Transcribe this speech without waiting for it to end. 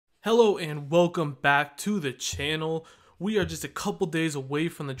Hello and welcome back to the channel. We are just a couple days away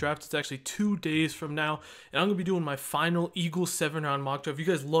from the draft. It's actually 2 days from now, and I'm going to be doing my final Eagles 7-round mock draft. You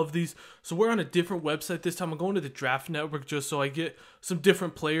guys love these, so we're on a different website this time. I'm going to the Draft Network just so I get some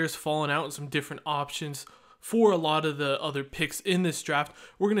different players falling out and some different options for a lot of the other picks in this draft.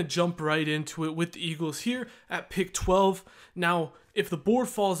 We're going to jump right into it with the Eagles here at pick 12. Now, if the board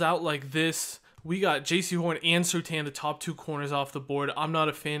falls out like this, we got Jaycee Horn and Surtain, the top two corners off the board. I'm not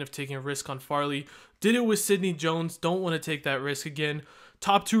a fan of taking a risk on Farley. Did it with Sidney Jones. Don't want to take that risk again.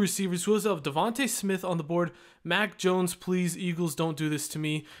 Top two receivers. We also have Devontae Smith on the board. Mac Jones, please. Eagles, don't do this to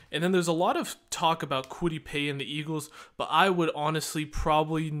me. And then there's a lot of talk about Kwity Paye and the Eagles, but I would honestly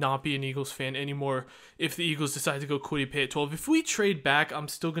probably not be an Eagles fan anymore if the Eagles decide to go Kwity Paye at 12. If we trade back, I'm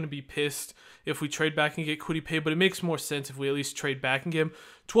still going to be pissed if we trade back and get Kwity Paye, but it makes more sense if we at least trade back and get him.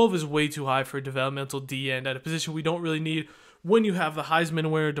 12 is way too high for a developmental D end at a position we don't really need when you have the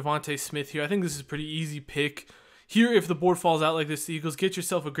Heisman winner Devontae Smith here. I think this is a pretty easy pick. Here, if the board falls out like this, the Eagles, get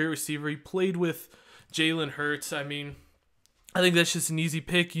yourself a great receiver. He played with Jalen Hurts. I mean, I think that's just an easy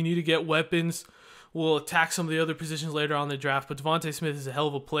pick. You need to get weapons. We'll attack some of the other positions later on in the draft, but Devontae Smith is a hell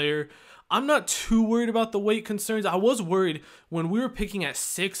of a player. I'm not too worried about the weight concerns. I was worried when we were picking at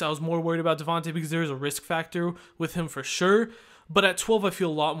 6. I was more worried about Devontae because there's a risk factor with him for sure. But at 12, I feel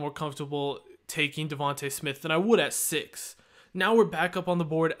a lot more comfortable taking Devontae Smith than I would at 6. Now we're back up on the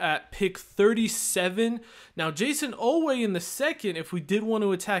board at pick 37. Now Jayson Oweh in the second, if we did want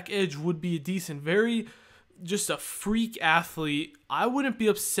to attack edge, would be a decent, just a freak athlete. I wouldn't be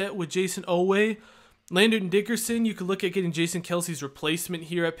upset with Jayson Oweh. Landon Dickerson, you could look at getting Jason Kelce's replacement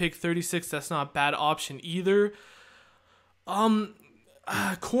here at pick 36. That's not a bad option either.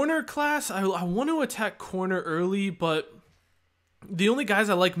 Corner class, I want to attack corner early, but the only guys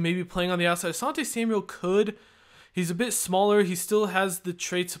I like maybe playing on the outside, Asante Samuel could. He's a bit smaller. He still has the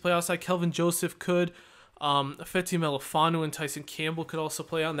traits to play outside. Kelvin Joseph could. Feti Melifonwu and Tyson Campbell could also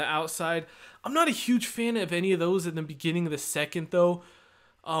play on the outside. I'm not a huge fan of any of those in the beginning of the second, though.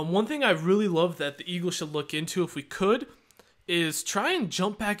 One thing I really love that the Eagles should look into, if we could, is try and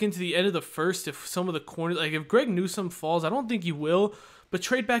jump back into the end of the first if some of the corners, like if Greg Newsome falls, I don't think he will, but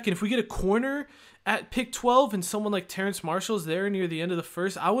trade back, and if we get a corner at pick 12 and someone like Terrace Marshall is there near the end of the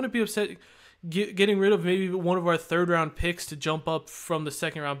first, I wouldn't be upset getting rid of maybe one of our third-round picks to jump up from the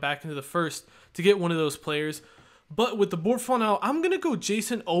second round back into the first to get one of those players. But with the board falling out, I'm going to go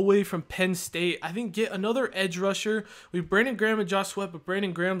Jayson Oweh from Penn State. I think get another edge rusher. We have Brandon Graham and Josh Sweat, but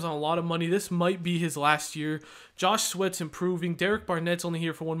Brandon Graham's on a lot of money. This might be his last year. Josh Sweat's improving. Derek Barnett's only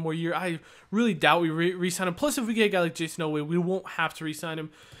here for one more year. I really doubt we re-sign him. Plus, if we get a guy like Jayson Oweh, we won't have to re-sign him.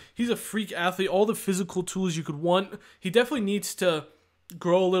 He's a freak athlete. All the physical tools you could want. He definitely needs to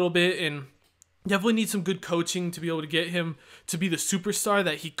grow a little bit and definitely need some good coaching to be able to get him to be the superstar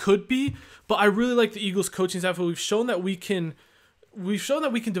that he could be. But I really like the Eagles coaching staff. We've shown that we can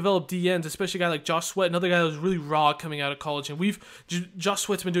develop DNs, especially a guy like Josh Sweat, another guy that was really raw coming out of college. And Josh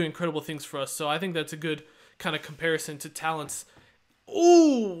Sweat's been doing incredible things for us. So I think that's a good kind of comparison to talents.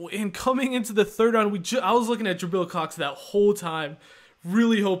 Oh, and coming into the third round, I was looking at Jabril Cox that whole time,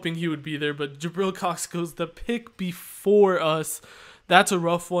 really hoping he would be there. But Jabril Cox goes the pick before us. That's a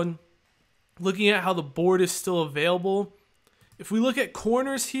rough one. Looking at how the board is still available, if we look at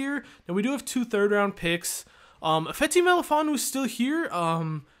corners here, now we do have 2 third-round picks. Feti Melifonwu is still here.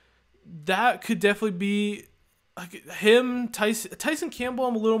 That could definitely be him. Tyson Campbell,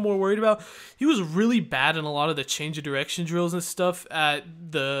 I'm a little more worried about. He was really bad in a lot of the change of direction drills and stuff at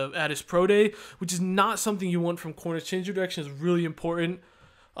his pro day, which is not something you want from corners. Change of direction is really important.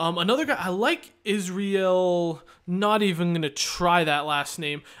 Another guy, I like Israel, not even going to try that last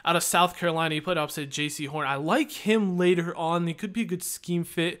name, out of South Carolina. He played opposite Jaycee Horn. I like him later on. He could be a good scheme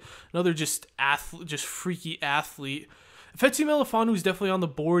fit. Another just freaky athlete. Feti Melifonwu is definitely on the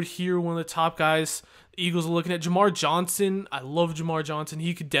board here, one of the top guys. The Eagles are looking at Jamar Johnson. I love Jamar Johnson.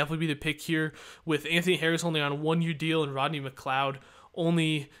 He could definitely be the pick here with Anthony Harris only on a 1-year deal and Rodney McLeod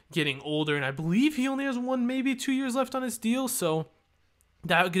only getting older. And I believe he only has 1, maybe 2 years left on his deal, so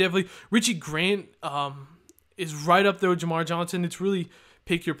that could definitely. Richie Grant is right up there with Jamar Johnson. It's really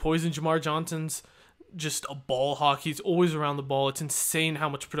pick your poison. Jamar Johnson's just a ball hawk. He's always around the ball. It's insane how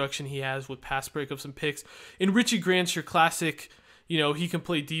much production he has with pass breakups and picks. And Richie Grant's your classic, he can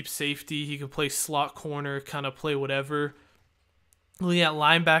play deep safety. He can play slot corner, kind of play whatever. Looking at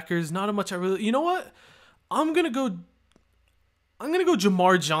linebackers, not a much I really. You know what? I'm going to go. I'm gonna go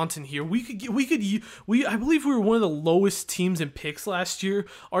Jamar Johnson here. I believe we were one of the lowest teams in picks last year.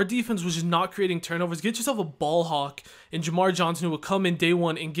 Our defense was just not creating turnovers. Get yourself a ball hawk and Jamar Johnson who will come in day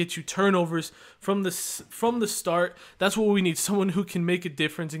one and get you turnovers from the start. That's what we need. Someone who can make a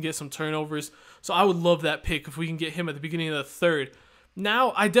difference and get some turnovers. So I would love that pick if we can get him at the beginning of the third.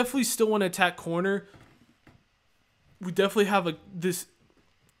 Now I definitely still want to attack corner. We definitely have this.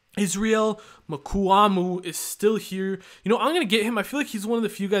 Israel Mukuamu is still here. You know, I'm going to get him. I feel like he's one of the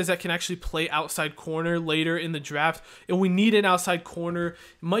few guys that can actually play outside corner later in the draft. And we need an outside corner. It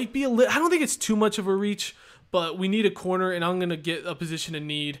might be I don't think it's too much of a reach, but we need a corner, and I'm going to get a position of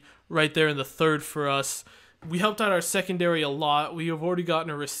need right there in the third for us. We helped out our secondary a lot. We have already gotten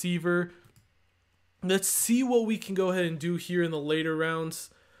a receiver. Let's see what we can go ahead and do here in the later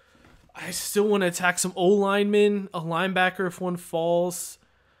rounds. I still want to attack some O-linemen, a linebacker if one falls.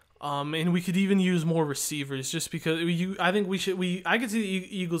 And we could even use more receivers just because I could see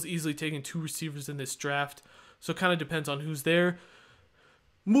the Eagles easily taking 2 receivers in this draft. So it kind of depends on who's there.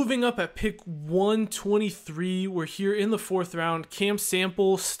 Moving up at pick 123, we're here in the 4th round. Cam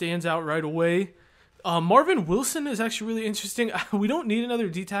Sample stands out right away. Marvin Wilson is actually really interesting. We don't need another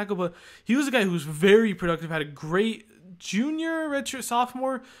D tackle, but he was a guy who was very productive, had a great junior, redshirt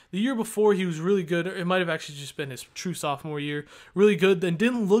sophomore. The year before, he was really good. It might have actually just been his true sophomore year. Really good. Then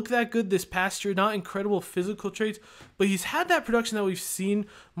didn't look that good this past year. Not incredible physical traits, but he's had that production that we've seen.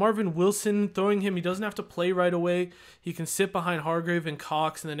 Marvin Wilson, throwing him, he doesn't have to play right away. He can sit behind Hargrave and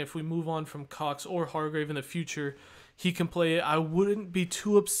Cox, and then if we move on from Cox or Hargrave in the future, he can play it. I wouldn't be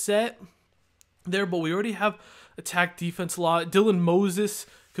too upset there, but we already have attack defense a lot. Dylan Moses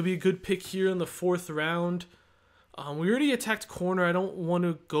could be a good pick here in the 4th round. We already attacked corner. I don't want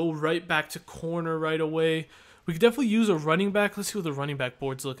to go right back to corner right away. We could definitely use a running back. Let's see what the running back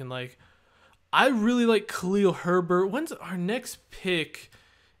board's looking like. I really like Khalil Herbert. When's our next pick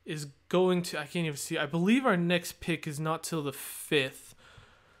is going to... I can't even see. I believe our next pick is not till the 5th.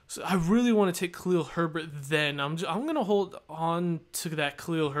 So I really want to take Khalil Herbert then. I'm going to hold on to that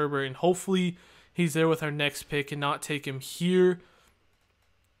Khalil Herbert, and hopefully he's there with our next pick and not take him here.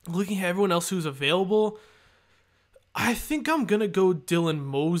 Looking at everyone else who's available, I think I'm going to go Dylan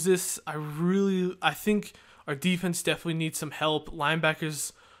Moses. I think our defense definitely needs some help.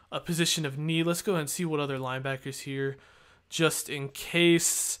 Linebackers, a position of need. Let's go ahead and see what other linebackers here, just in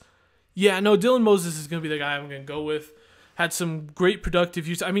case. Yeah, no, Dylan Moses is going to be the guy I'm going to go with. Had some great productive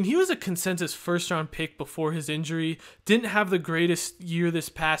use. I mean, he was a consensus 1st-round pick before his injury. Didn't have the greatest year this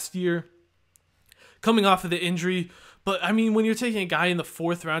past year, coming off of the injury. But, I mean, when you're taking a guy in the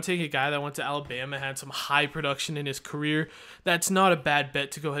 4th round, taking a guy that went to Alabama, had some high production in his career, that's not a bad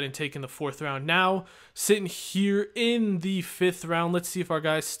bet to go ahead and take in the 4th round. Now, sitting here in the 5th round, let's see if our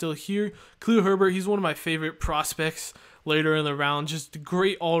guy's still here. Khalil Herbert, he's one of my favorite prospects later in the round. Just a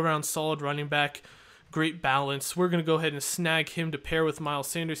great all-around solid running back. Great balance. We're going to go ahead and snag him to pair with Miles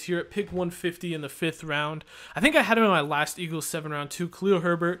Sanders here at pick 150 in the 5th round. I think I had him in my last Eagles 7 round too. Khalil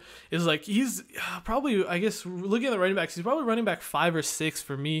Herbert is like, he's probably, I guess, looking at the running backs, he's probably running back 5 or 6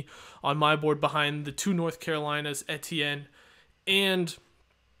 for me on my board behind the 2 North Carolinas, Etienne, and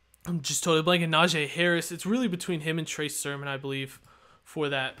I'm just totally blanking, Najee Harris. It's really between him and Trey Sermon, I believe, for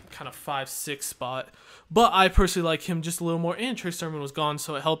that kind of 5-6 spot. But I personally like him just a little more, and Trey Sermon was gone,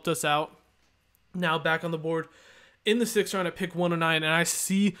 so it helped us out. Now back on the board in the 6th round at pick 109, and I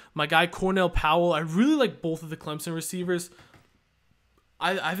see my guy Cornell Powell. I really like both of the Clemson receivers.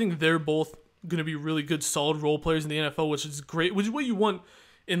 I think they're both going to be really good, solid role players in the NFL, which is great, which is what you want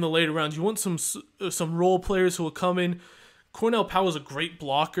in the later rounds. You want some role players who will come in. Cornell Powell is a great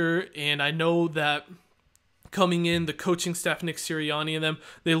blocker, and I know that coming in, the coaching staff, Nick Sirianni and them,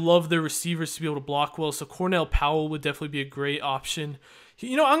 they love their receivers to be able to block well, so Cornell Powell would definitely be a great option.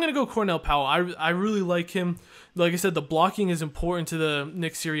 You know, I'm going to go Cornell Powell. I really like him. Like I said, the blocking is important to the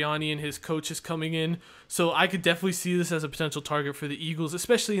Nick Sirianni and his coaches coming in. So I could definitely see this as a potential target for the Eagles,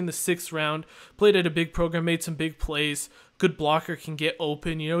 especially in the 6th round. Played at a big program, made some big plays. Good blocker, can get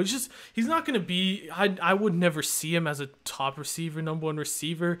open. You know, it's just, he's not going to be, I would never see him as a top receiver, number 1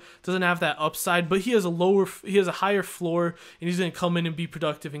 receiver. Doesn't have that upside, but he has a higher floor, and he's going to come in and be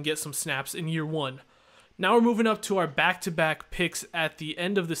productive and get some snaps in year 1. Now we're moving up to our back-to-back picks at the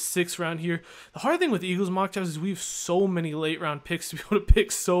end of the 6th round here. The hard thing with Eagles mock drafts is we have so many late-round picks to be able to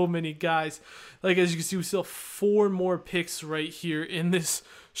pick so many guys. Like, as you can see, we still have 4 more picks right here in this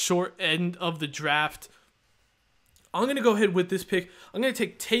short end of the draft. I'm going to go ahead with this pick. I'm going to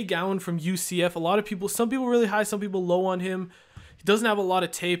take Tay Gowan from UCF. Some people really high, some people low on him. He doesn't have a lot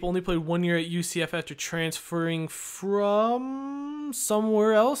of tape, only played 1 year at UCF after transferring from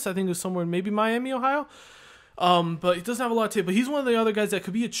somewhere else. I think it was somewhere, maybe Miami, Ohio. But he doesn't have a lot of tape. But he's one of the other guys that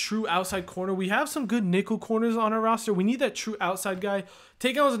could be a true outside corner. We have some good nickel corners on our roster. We need that true outside guy.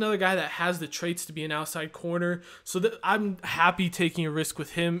 Takeout is another guy that has the traits to be an outside corner. So I'm happy taking a risk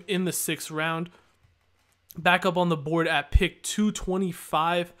with him in the 6th round. Back up on the board at pick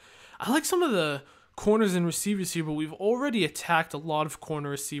 225. I like some of the corners and receivers here, but we've already attacked a lot of corner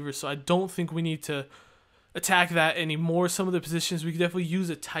receivers, so I don't think we need to attack that anymore. Some of the positions we could definitely use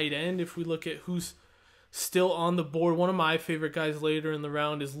a tight end if we look at who's still on the board. One of my favorite guys later in the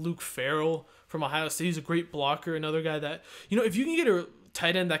round is Luke Farrell from Ohio State. He's a great blocker. Another guy that, if you can get a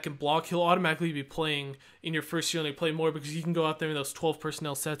tight end that can block, he'll automatically be playing in your first year and they play more because he can go out there in those 12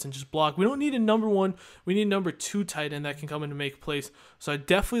 personnel sets and just block. We don't need a number 1. We need a number 2 tight end that can come in to make plays. So I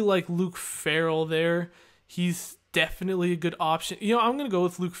definitely like Luke Farrell there. He's definitely a good option. I'm going to go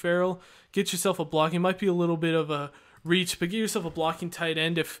with Luke Farrell. Get yourself a block. He might be a little bit of a reach, but get yourself a blocking tight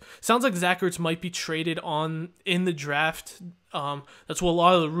end. Sounds like Zach Ertz might be traded in the draft. That's what a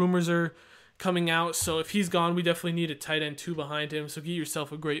lot of the rumors are coming out. So if he's gone, we definitely need a tight end 2 behind him. So get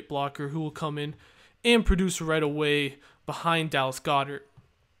yourself a great blocker who will come in and produce right away behind Dallas Goedert.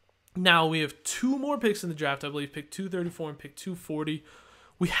 Now we have 2 more picks in the draft, I believe, pick 234 and pick 240.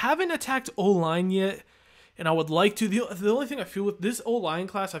 We haven't attacked O-line yet, and I would like to. The only thing I feel with this O-line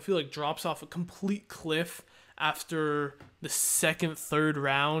class, I feel like drops off a complete cliff after the 2nd, 3rd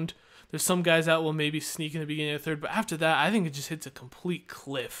round. There's some guys that will maybe sneak in the beginning of the 3rd, but after that, I think it just hits a complete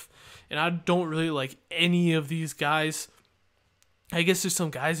cliff. And I don't really like any of these guys. I guess there's some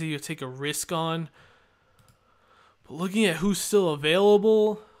guys that you take a risk on. But looking at who's still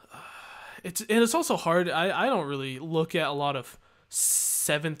available, it's also hard. I don't really look at a lot of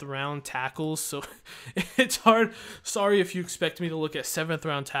 7th round tackles, so it's hard. Sorry if you expect me to look at 7th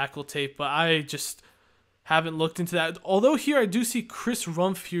round tackle tape, but I just haven't looked into that. Although here I do see Chris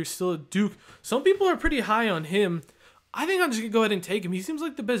Rumph here still at Duke. Some people are pretty high on him. I think I'm just going to go ahead and take him. He seems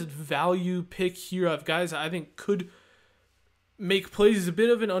like the best value pick here of guys that I think could make plays. He's a bit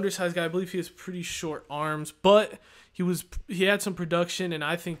of an undersized guy. I believe he has pretty short arms, but he had some production, and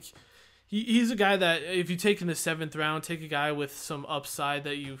I think he's a guy that if you take in the 7th round, take a guy with some upside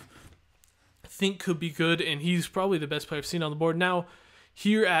that you think could be good, and he's probably the best player I've seen on the board. Now,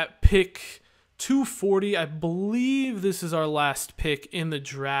 here at pick 240, I believe this is our last pick in the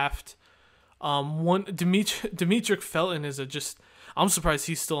draft. Demetric Felton is I'm surprised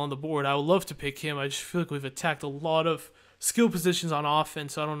he's still on the board. I would love to pick him. I just feel like we've attacked a lot of skill positions on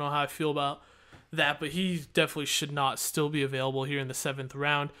offense, so I don't know how I feel about that, but he definitely should not still be available here in the 7th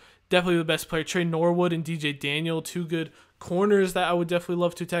round. Definitely the best player. Trey Norwood and DJ Daniel, 2 good corners that I would definitely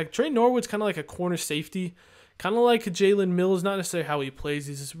love to attack. Trey Norwood's kind of like a corner safety, kind of like a Jalen Mills, not necessarily how he plays.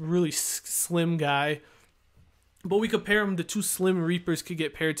 He's this really slim guy. But we could pair him. The 2 slim Reapers could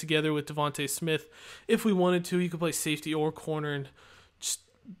get paired together with Devontae Smith if we wanted to. He could play safety or corner and just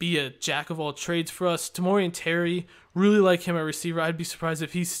be a jack of all trades for us. Tamorrion Terry, really like him at receiver. I'd be surprised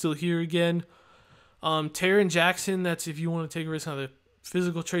if he's still here again. Taron Jackson, that's if you want to take a risk on the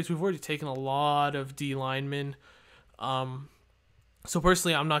physical traits. We've already taken a lot of D linemen. So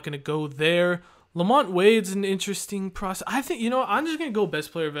personally, I'm not going to go there. Lamont Wade's an interesting process. I think, I'm just going to go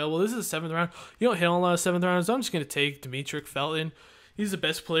best player available. This is the 7th round. You don't hit on a lot of 7th rounds. So I'm just going to take Demetric Felton. He's the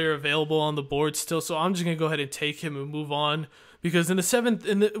best player available on the board still. So I'm just going to go ahead and take him and move on. Because in the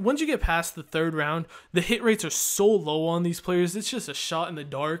 7th, once you get past the 3rd round, the hit rates are so low on these players. It's just a shot in the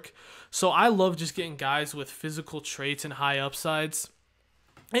dark. So I love just getting guys with physical traits and high upsides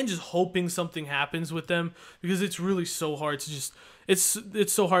and just hoping something happens with them, because it's really so hard to just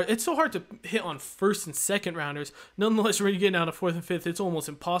it's so hard to hit on 1st and 2nd rounders. Nonetheless, when you get down to 4th and 5th, it's almost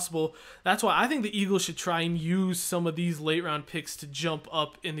impossible. That's why I think the Eagles should try and use some of these late round picks to jump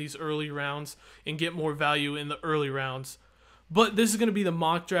up in these early rounds and get more value in the early rounds. But this is going to be the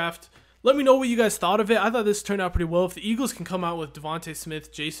mock draft. Let me know what you guys thought of it. I thought this turned out pretty well. If the Eagles can come out with Devontae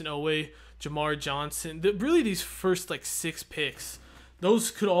Smith, Jason Owe, Jamar Johnson, really these first 6 picks,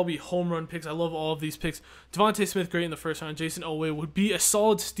 those could all be home run picks. I love all of these picks. Devontae Smith, great in the 1st round. Jason Owe would be a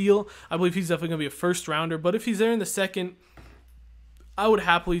solid steal. I believe he's definitely going to be a 1st rounder. But if he's there in the 2nd, I would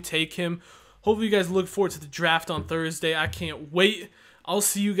happily take him. Hopefully you guys look forward to the draft on Thursday. I can't wait. I'll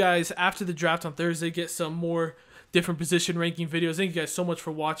see you guys after the draft on Thursday. Get some more different position ranking videos. Thank you guys so much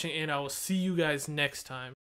for watching, and I will see you guys next time.